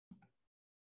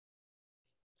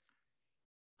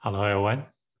Hello everyone,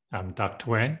 I'm Dr.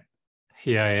 Wang.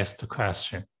 Here is the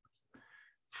question.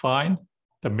 Find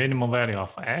the minimum value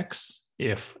of x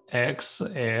if x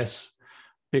is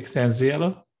bigger than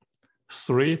 0,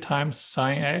 3 times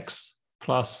sine x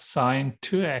plus sine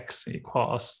 2x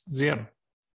equals 0.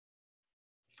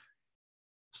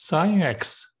 Sine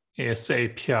x is a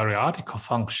periodical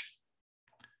function.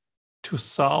 To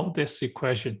solve this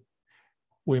equation,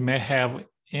 we may have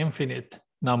infinite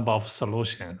number of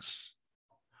solutions.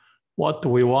 What do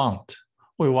we want?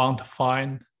 We want to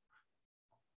find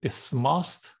the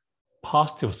smallest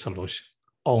positive solution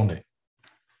only.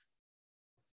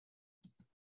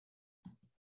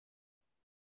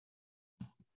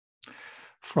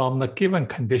 From the given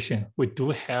condition, we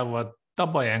do have a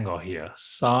double angle here,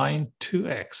 sine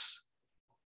 2x.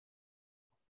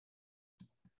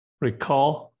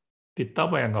 Recall the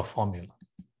double angle formula.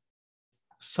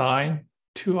 Sine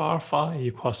 2 alpha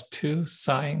equals 2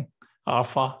 sine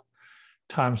alpha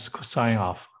times cosine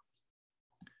alpha.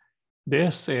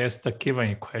 This is the given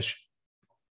equation.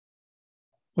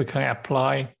 We can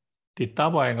apply the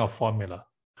double angle formula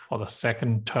for the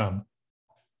second term.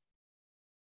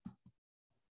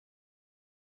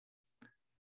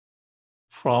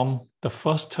 From the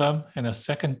first term and the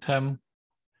second term,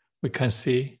 we can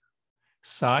see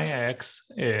sine x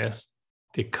is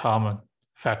the common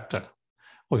factor.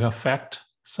 We can factor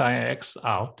sine x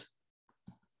out.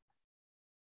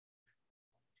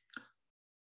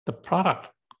 The product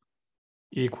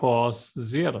equals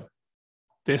 0.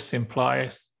 This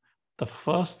implies the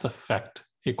first effect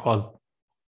equals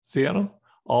 0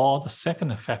 or the second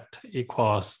effect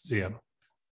equals 0.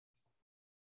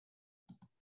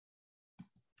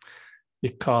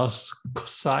 Because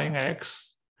cosine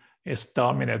x is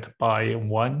dominated by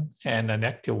 1 and a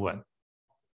negative 1.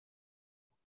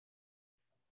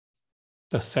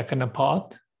 The second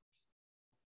part,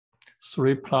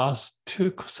 3 plus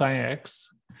 2 cosine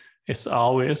x, is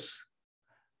always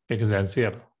bigger than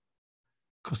 0.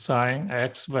 Cosine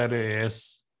x value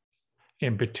is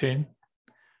in between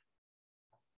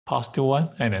positive 1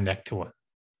 and a negative 1.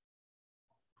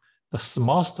 The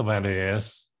smallest value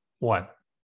is 1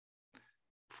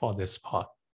 for this part.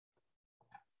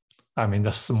 I mean,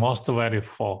 the smallest value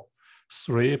for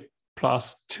 3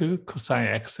 plus 2 cosine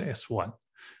x is 1.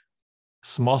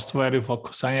 Smallest value for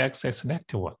cosine x is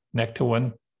negative 1. Negative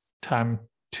 1 times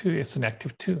 2 is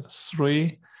negative 2.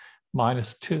 3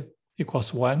 minus 2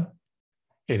 equals 1.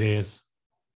 It is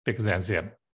bigger than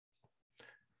 0.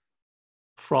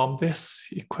 From this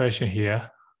equation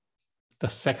here, the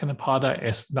second part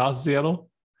is not 0.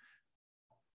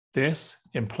 This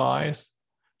implies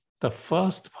the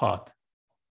first part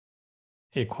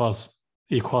equals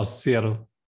 0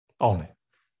 only.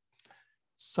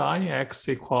 Sine x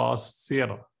equals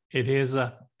 0. It is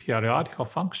a periodical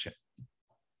function.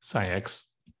 Sine x.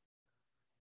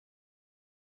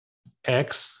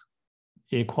 X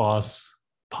equals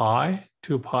pi,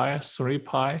 2 pi, 3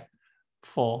 pi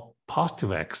for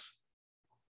positive x.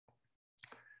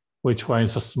 Which one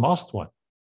is the smallest one?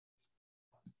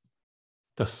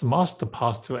 The smallest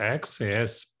positive x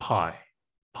is pi.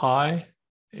 Pi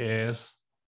is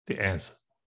the answer.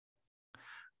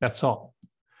 That's all.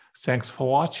 Thanks for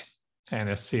watching, and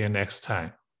I'll see you next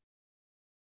time.